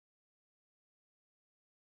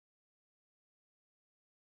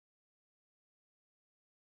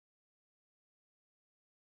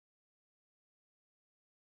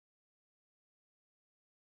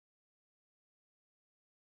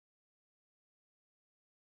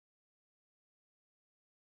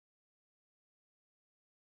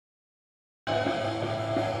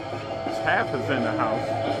half is in the house.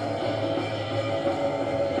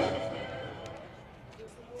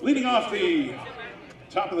 Leading off the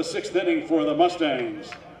top of the 6th inning for the Mustangs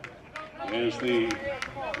is the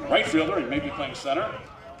right fielder, and maybe playing center,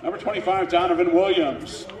 number 25, Donovan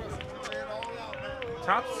Williams.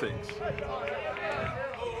 Top 6.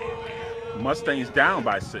 Mustangs down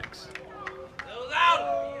by 6.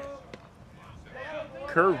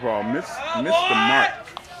 Curveball missed the mark.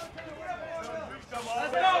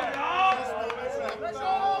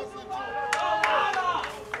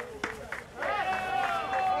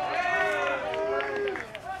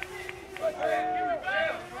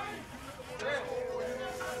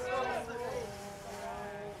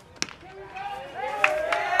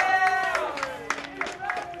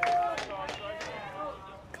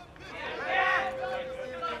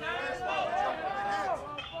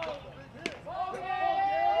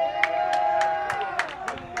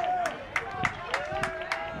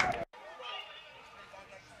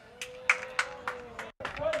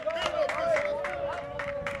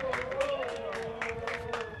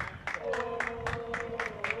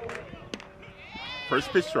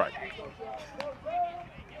 First pitch strike.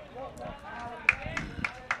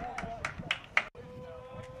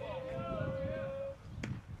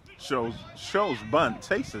 Shows bunt,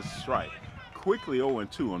 takes a strike. Quickly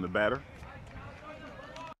 0-2 on the batter.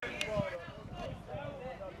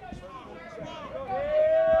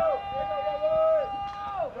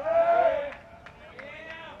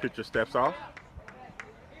 Pitcher steps off.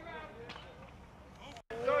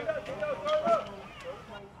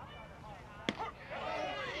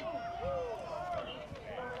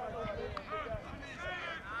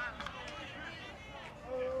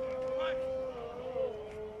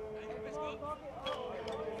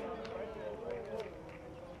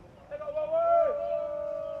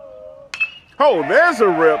 Oh, there's a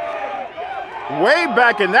rip. Way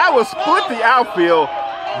back, and that was split the outfield.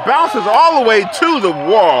 Bounces all the way to the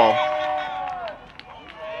wall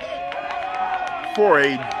for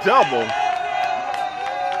a double.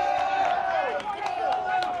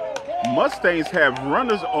 Mustangs have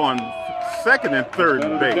runners on second and third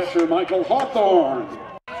base. Michael Hawthorne.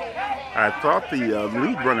 I thought the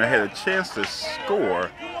lead runner had a chance to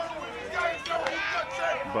score,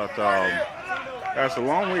 but that's a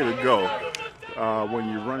long way to go. When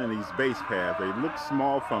you're running these base paths, they look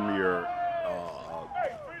small from your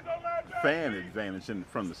fan advantage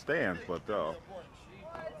from the stands, but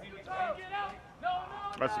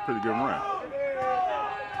that's a pretty good run.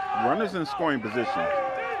 Runners in scoring position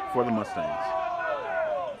for the Mustangs.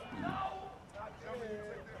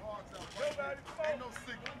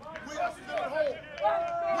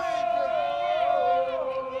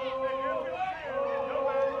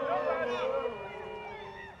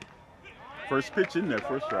 First pitch in there,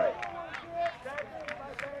 first strike.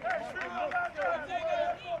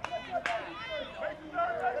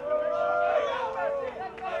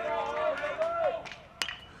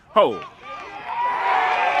 Oh.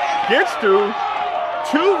 Gets through.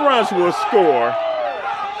 2 runs will score.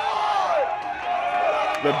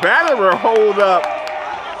 The batter will hold up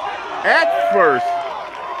at first.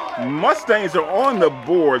 Mustangs are on the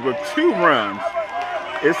board with 2 runs.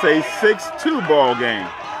 It's a 6-2 ball game.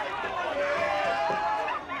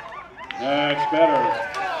 That's better.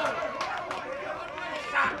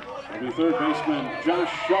 It'll be third baseman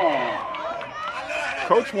Josh Shaw.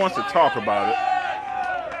 Coach wants to talk about it.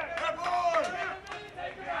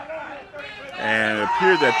 And it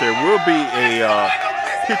appears that there will be a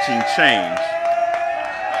pitching change.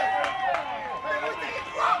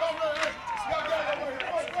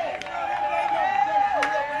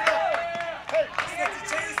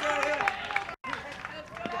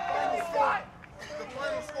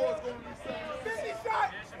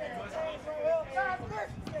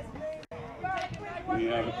 We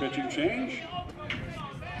have a pitching change.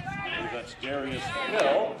 That's Darius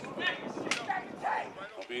Hill.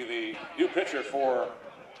 Will be the new pitcher for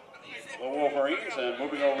the Wolverines, and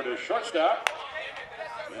moving over to shortstop.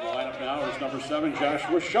 In the lineup now is number 7,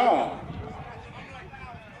 Joshua Shaw.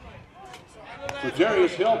 So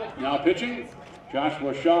Darius Hill now pitching.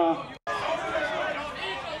 Joshua Shaw.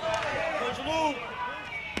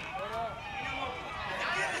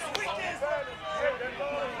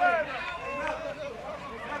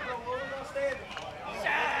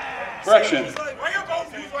 Correction.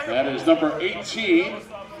 That is number 18.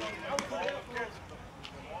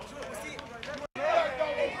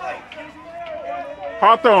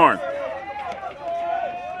 Hawthorne.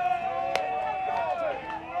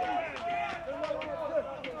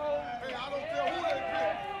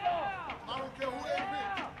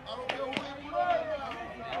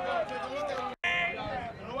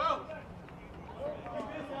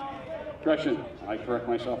 Correction, I correct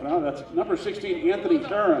myself now. That's number 16, Anthony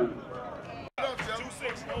Curran.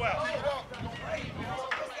 2-6, no out.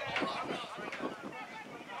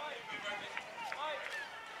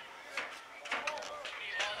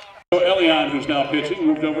 Elion, who's now pitching,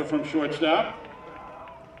 moved over from shortstop.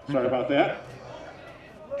 Sorry about that.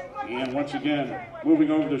 And once again,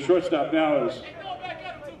 moving over to shortstop now is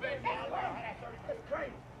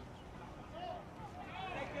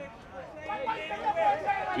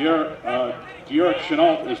Dior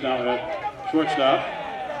Chenault is now at shortstop.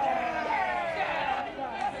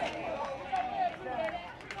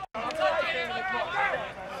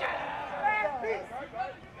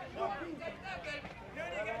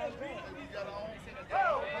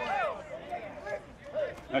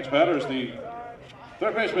 Next batter is the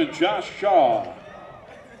third baseman, Josh Shaw.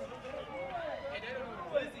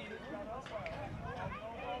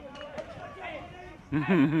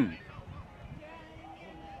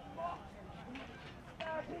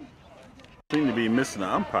 Seem to be missing an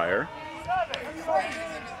umpire.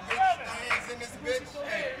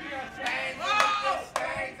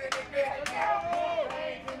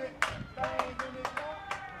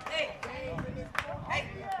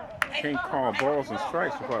 Can't call balls and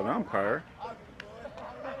strikes without an umpire.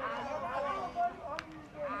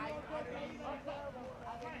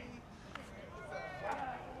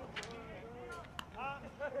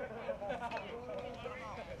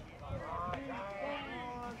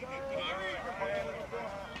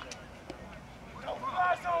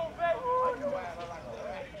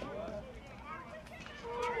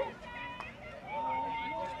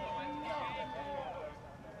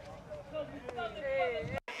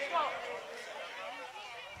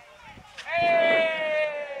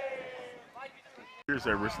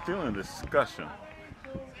 That we're still in discussion,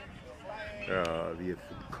 the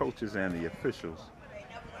coaches and the officials.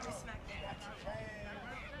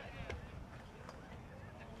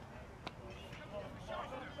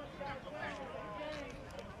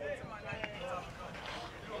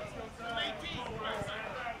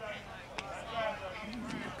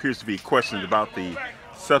 Appears to be questions about the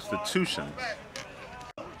substitutions.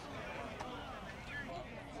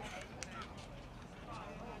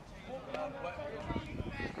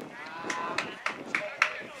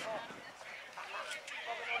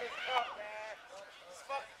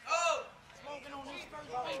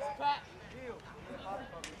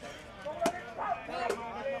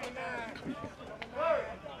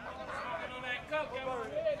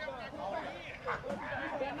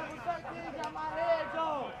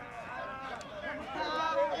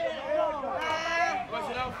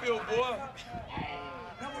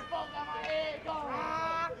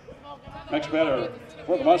 Next batter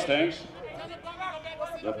for the Mustangs,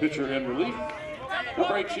 the pitcher in relief,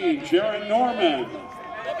 number 18, Jaron Norman.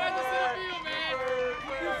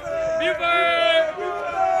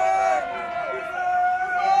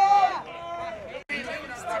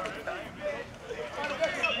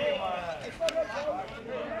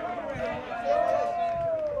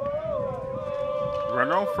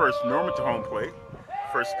 Runner on first, Norman to home plate.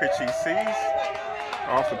 First pitch he sees,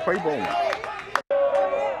 off the play, ball.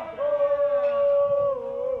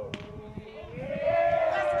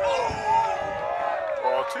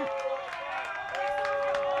 Ball 2.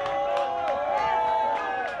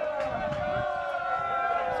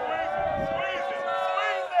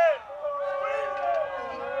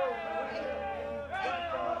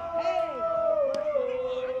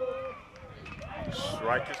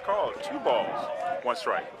 Strike is called. 2 balls, 1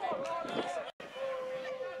 strike.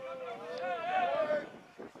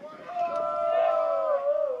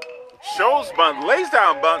 Shows bunt, lays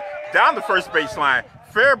down bunt, down the first baseline.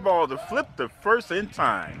 Fair ball to flip the first in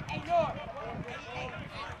time.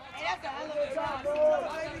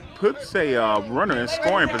 Puts a runner in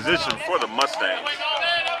scoring position for the Mustangs.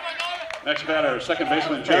 Next batter, second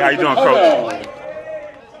baseman, Hey, how you doing, Coach?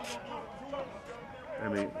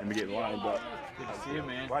 Let me get lined up. Good to see you,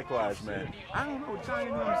 man. Likewise, man. I don't know what Johnny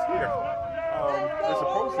name's here. They're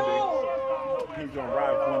supposed to be. He's gonna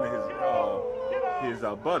ride with one of his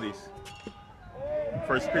buddies.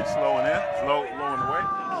 First pitch slow in there, low in the way.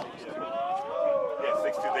 Yeah,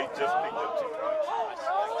 6-2. They just picked up 2.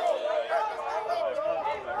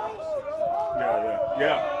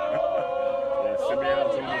 Yeah.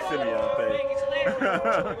 Simeon's doing the Simeon thing.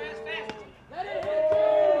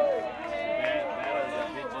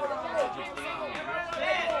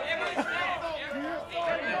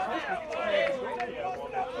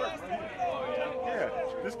 Yeah,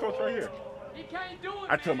 this coach right here.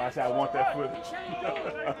 I told him, I said, I want that footage.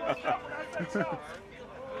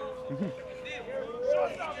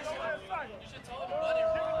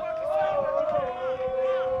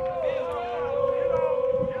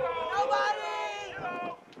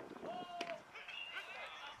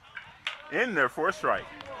 In there for a strike.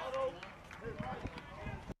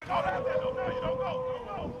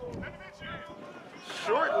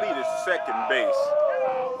 Short lead is second base.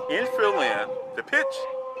 Infield in. The pitch.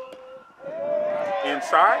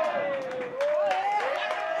 Inside.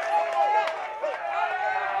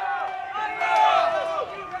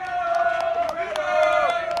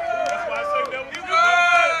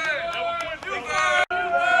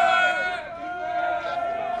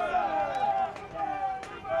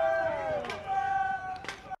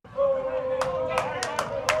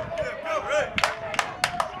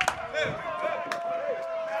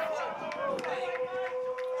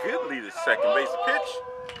 Good lead at second base. Pitch.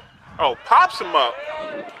 Oh, pops him up.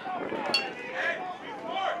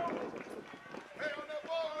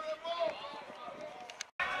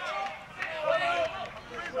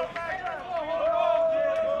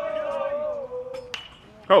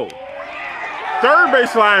 Oh. Third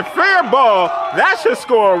baseline, fair ball. That should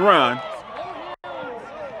score a run.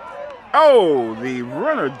 Oh, the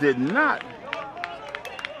runner did not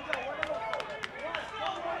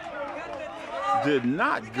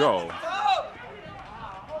go.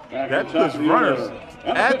 That puts runners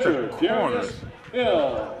at the corners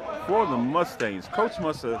for the Mustangs. Coach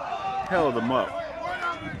must have held them up.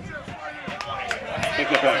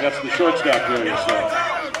 Take it back. That's the shortstop here. Let's go!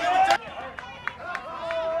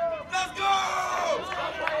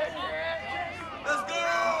 Let's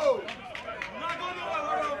go!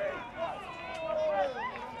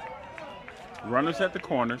 Runners at the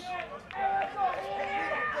corners.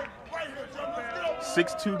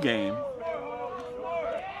 6-2 game.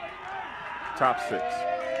 Top 6.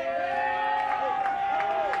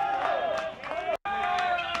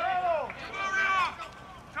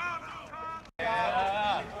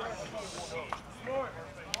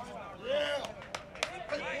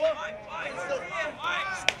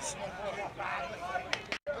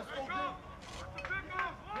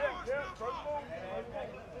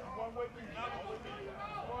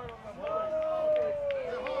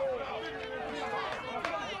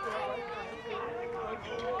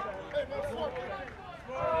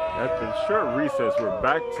 After a short recess, we're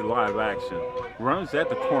back to live action. Runners at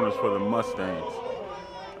the corners for the Mustangs.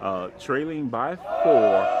 Trailing by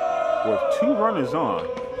 4 with 2 runners on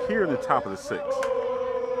here in the top of the 6th.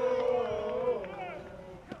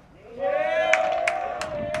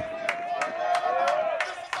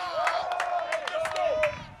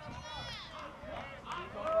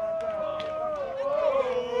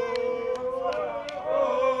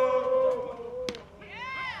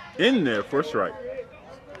 In there for a strike.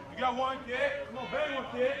 You got one, kid. Come on, bang one,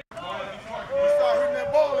 kid. You start hitting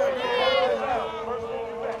that ball there, man.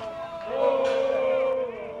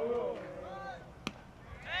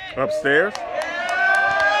 Upstairs.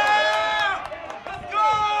 Let's go!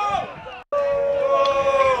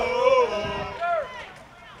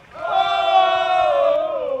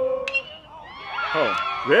 Oh,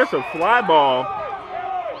 there's a fly ball.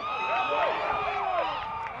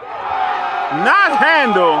 Not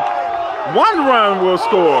handled. 1 run will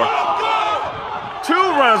score. 2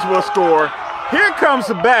 runs will score. Here comes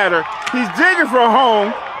the batter. He's digging for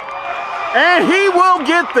home. And he will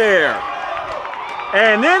get there.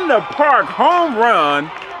 And in the park, home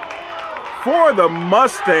run for the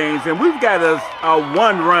Mustangs. And we've got a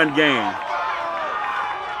 1-run game.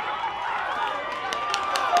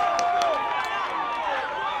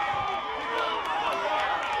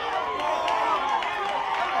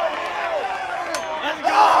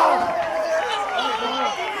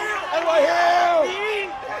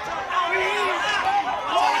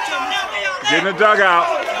 Get in the dugout.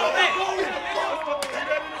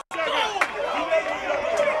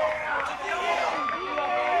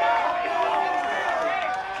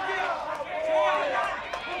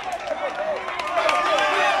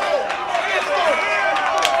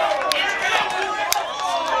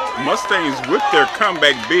 Mustangs with their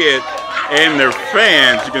comeback bid and their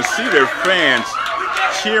fans. You can see their fans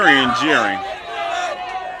cheering and jeering.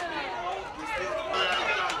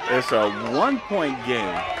 It's a 1-point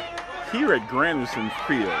game here at Granderson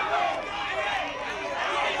Field.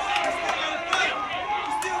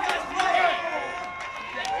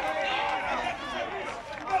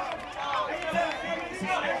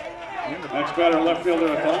 Next batter, left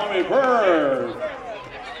fielder, Tommy Bird.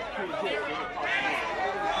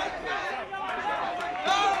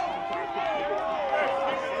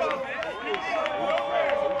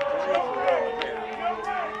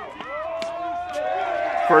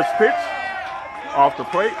 First pitch, off the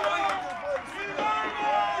plate.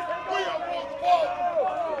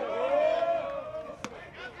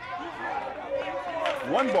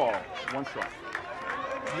 One ball, 1 strike.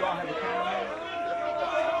 You all have a cameraman?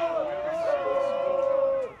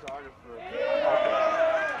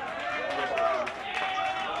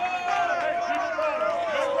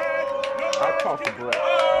 off the breath.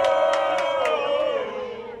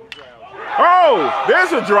 Oh,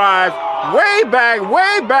 there's a drive. Way back,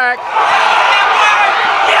 way back.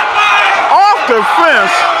 Off the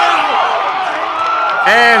fence.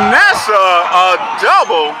 And that's a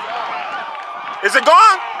double. Is it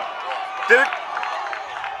gone? Did it?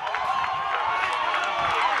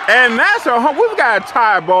 And that's we've got a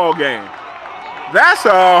tie ball game. That's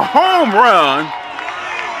a home run.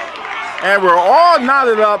 And we're all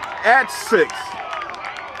knotted up at 6.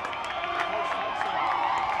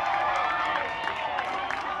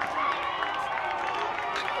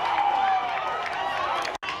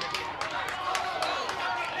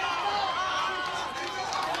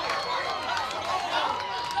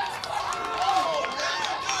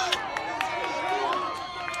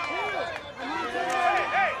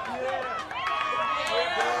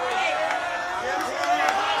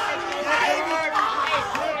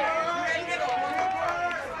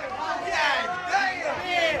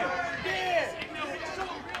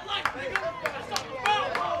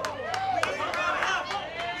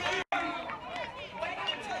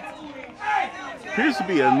 Appears to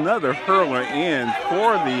be another hurler in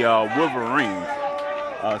for the Wolverines.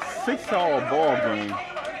 A 6-all ball game.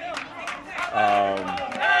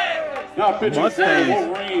 Now pitching for the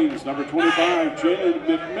Wolverines, number 25, Jalen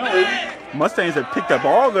McMillan. Mustangs have picked up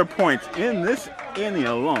all their points in this inning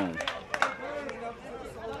alone.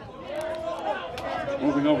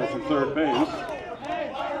 Moving over from third base.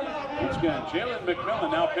 Once again, Jalen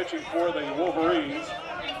McMillan now pitching for the Wolverines.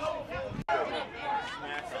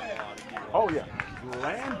 Oh, yeah.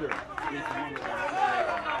 Lander.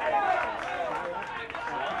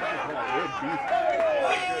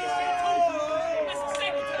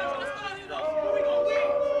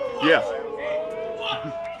 Yeah.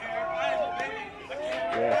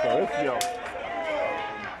 Yeah, so it's yo.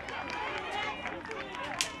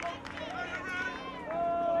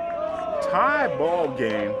 Tie ball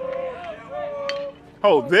game.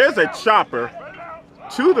 Oh, there's a chopper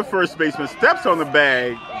to the first baseman, steps on the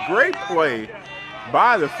bag. Great play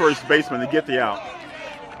by the first baseman to get the out.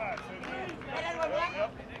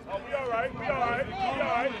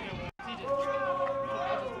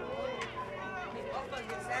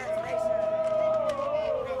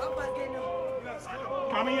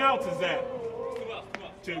 How many outs is that?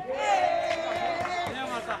 2.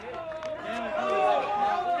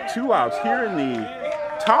 2 outs here in the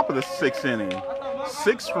top of the 6th inning.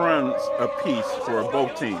 6 runs apiece for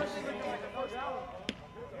both teams.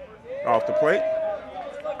 Off the plate.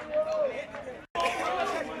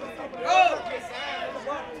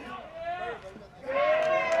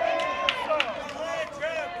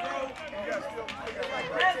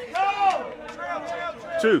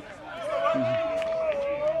 Two.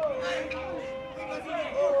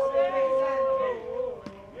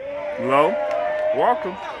 Low. Walk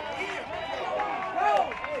him.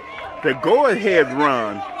 The go-ahead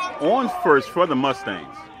run on first for the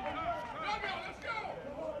Mustangs.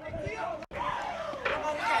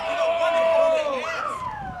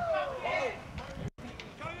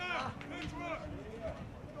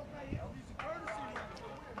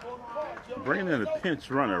 Bringing in a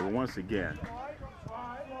pinch runner once again.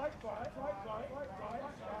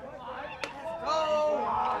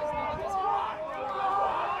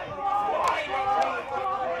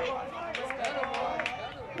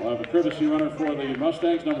 We'll have a courtesy runner for the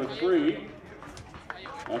Mustangs, number 3.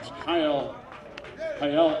 That's Kyle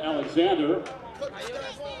Alexander.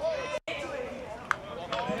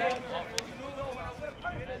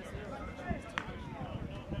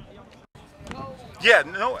 Yeah,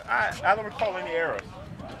 no, I don't recall any errors.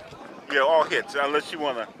 Yeah, all hits, unless you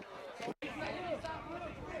want to.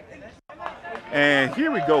 And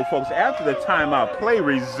here we go, folks. After the timeout, play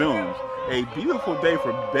resumes. A beautiful day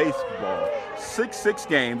for baseball. 6-6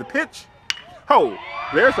 game. The pitch. Oh,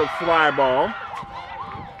 there's a fly ball.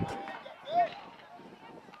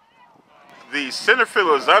 The center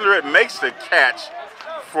fielder is under it, makes the catch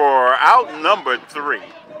for out number 3.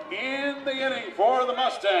 In the inning for the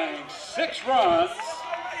Mustangs, 6 runs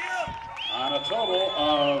on a total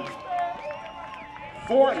of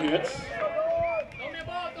 4 hits.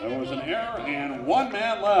 There was an error and 1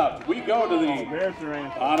 man left. We go to the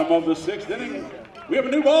bottom of the 6th inning. We have a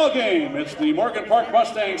new ball game. It's the Morgan Park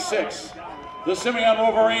Mustangs 6, the Simeon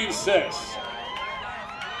Wolverines 6.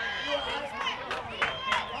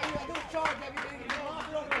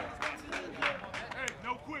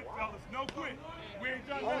 No quit, fellas. No quit. We ain't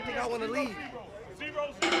done I don't think I want to leave.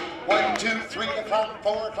 1, 2, 3 o'clock,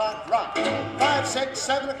 4 o'clock, rock. 5, 6,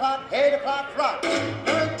 7 o'clock, 8 o'clock, rock.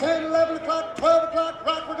 9, 10, 11 o'clock, 12 o'clock,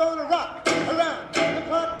 rock. We're going to rock around the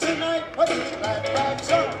clock tonight. Put your glad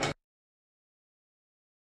rags on.